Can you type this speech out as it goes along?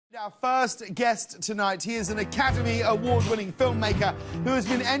Our first guest tonight, he is an Academy Award-winning filmmaker who has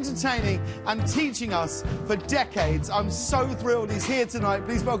been entertaining and teaching us for decades. I'm so thrilled he's here tonight.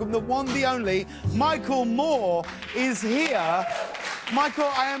 Please welcome the one, the only, Michael Moore is here. Michael,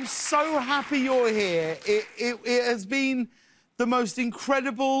 I am so happy you're here. It has been the most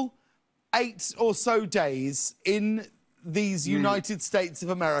incredible 8 or so days in these United States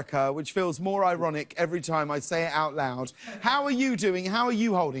of America, which feels more ironic every time I say it out loud. How are you doing? How are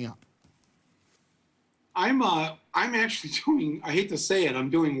you holding up? I'm actually doing, I hate to say it,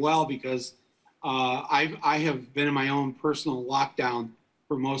 I'm doing well because I have been in my own personal lockdown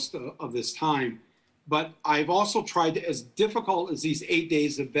for most of this time. But I've also tried to, as difficult as these 8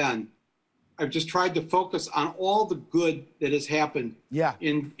 days have been, I've just tried to focus on all the good that has happened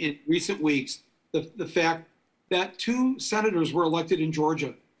in recent weeks. The fact that 2 senators were elected in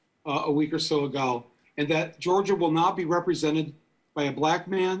Georgia a week or so ago, and that Georgia will now be represented by a black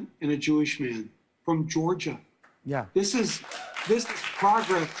man and a Jewish man from Georgia. Yeah. This is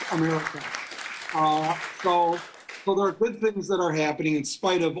progress, America. So there are good things that are happening in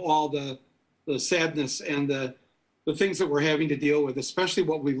spite of all the sadness and the things that we're having to deal with, especially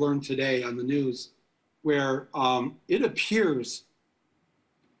what we've learned today on the news, where it appears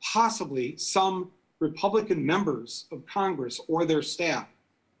possibly some Republican members of Congress or their staff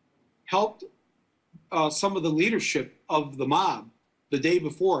helped some of the leadership of the mob the day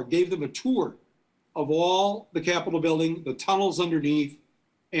before, gave them a tour of all the Capitol building, the tunnels underneath,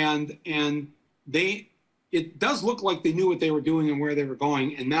 and it does look like they knew what they were doing and where they were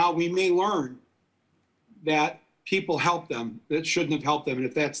going. And now we may learn that people helped them that shouldn't have helped them. And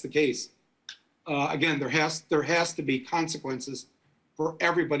if that's the case, again, there has to be consequences for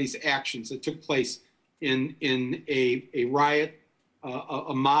everybody's actions that took place in a riot,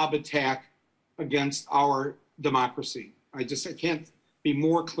 a mob attack against our democracy. I can't be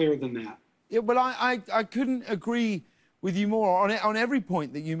more clear than that. Yeah, well, I couldn't agree with you more on every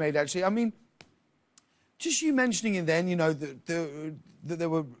point that you made, actually. I mean, just you mentioning it then, you know, that there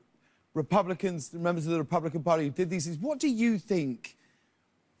were Republicans, members of the Republican Party who did these things. What do you think?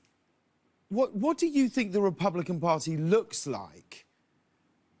 What do you think the Republican Party looks like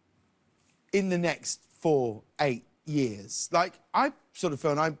in the next 4-8 years? Like, I sort of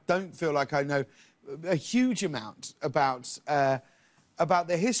feel, and I don't feel like I know a huge amount about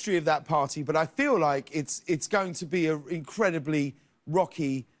the history of that party, but I feel like it's going to be an incredibly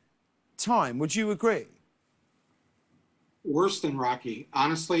rocky time. Would you agree? Worse than rocky.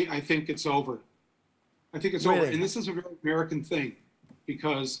 Honestly, I think it's over. I think it's over. And this is a very American thing,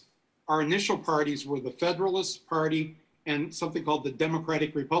 because our initial parties were the Federalist Party and something called the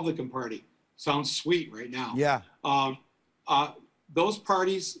Democratic Republican Party. Sounds sweet right now. Yeah. Those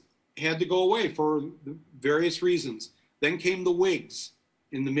parties had to go away for various reasons. Then came the Whigs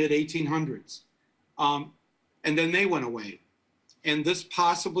in the mid-1800s. And then they went away. And this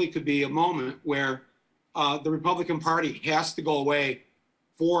possibly could be a moment where the Republican Party has to go away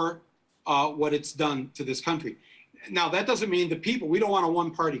for what it's done to this country. Now, that doesn't mean the people, we don't want a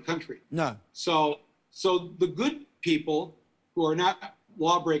one-party country. No. So the good people who are not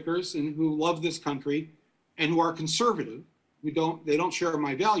lawbreakers and who love this country and who are conservative, they don't share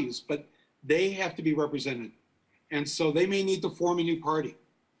my values, but they have to be represented. And so they may need to form a new party.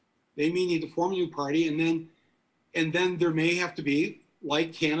 They may need to form a new party, and then there may have to be,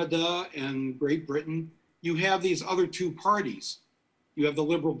 like Canada and Great Britain, you have these other 2 parties. You have the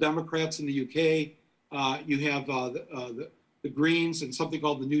Liberal Democrats in the UK, you have the Greens and something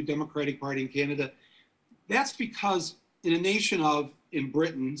called the New Democratic Party in Canada. That's because in a nation of, in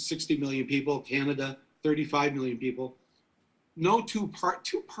Britain, 60 million people, Canada, 35 million people, no two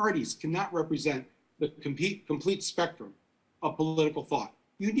parties cannot represent the complete spectrum of political thought.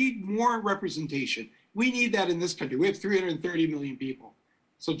 You need more representation. We need that in this country. We have 330 million people.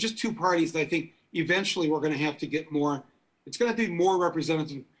 So just 2 parties, I think eventually we're going to have to get more, it's going to have to be more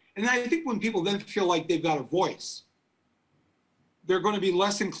representative. And I think when people then feel like they've got a voice, they're going to be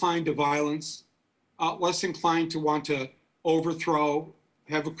less inclined to violence, less inclined to want to overthrow,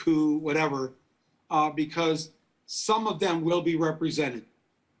 have a coup, whatever, because some of them will be represented,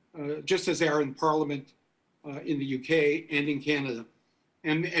 just as they are in Parliament in the UK and in Canada.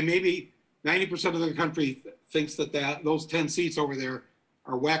 And maybe 90% of the country thinks that those 10 seats over there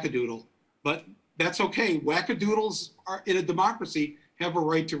are wackadoodle, but that's okay. Wackadoodles are, in a democracy, have a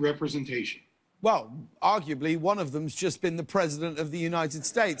right to representation. Well, arguably, one of them's just been the President of the United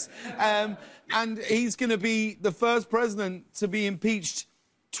States. And he's going to be the first president to be impeached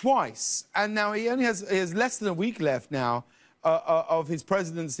twice. And now he only has less than a week left now of his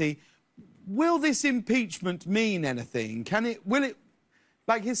presidency. Will this impeachment mean anything? Will it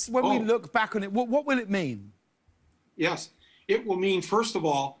Like when we look back on it, what will it mean? Yes, it will mean, first of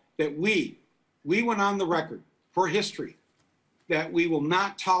all, that we went on the record for history that we will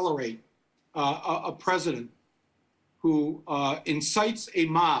not tolerate a president who incites a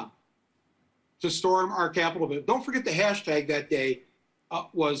mob to storm our Capitol. But don't forget the hashtag that day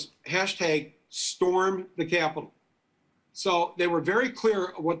was hashtag storm the Capitol. So they were very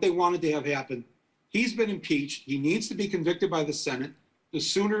clear what they wanted to have happen. He's been impeached. He needs to be convicted by the Senate. The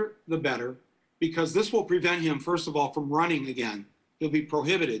sooner, the better, because this will prevent him, first of all, from running again. He'll be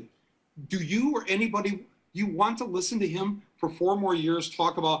prohibited. Do you or anybody, you want to listen to him for 4 more years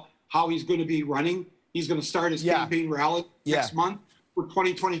talk about how he's going to be running? He's going to start his campaign rally next month for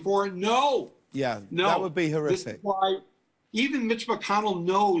 2024? No. Yeah, no. That would be horrific. This is why even Mitch McConnell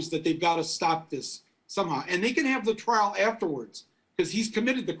knows that they've got to stop this somehow. And they can have the trial afterwards because he's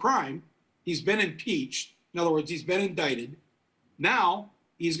committed the crime. He's been impeached. In other words, he's been indicted. Now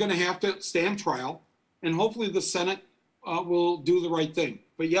he's going to have to stand trial, and hopefully the Senate will do the right thing.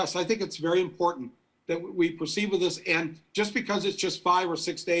 But yes, I think it's very important that we proceed with this. And just because it's just 5 or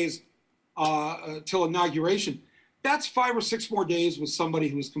 6 days till inauguration, that's 5 or 6 more days with somebody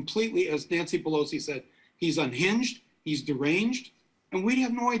who is completely, as Nancy Pelosi said, he's unhinged, he's deranged, and we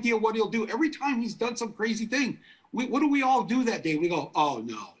have no idea what he'll do. Every time he's done some crazy thing, what do we all do that day? We go, oh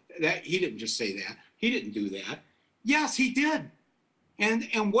no, he didn't just say that. He didn't do that. Yes, he did.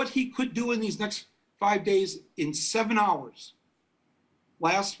 And what he could do in these next 5 days in 7 hours.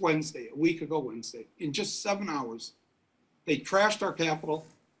 Last Wednesday, a week ago Wednesday, in just 7 hours, they trashed our Capitol,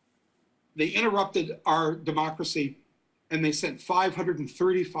 they interrupted our democracy, and they sent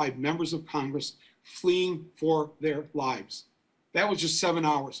 535 members of Congress fleeing for their lives. That was just 7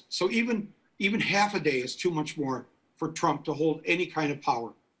 hours. So even half a day is too much more for Trump to hold any kind of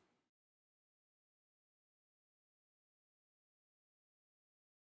power.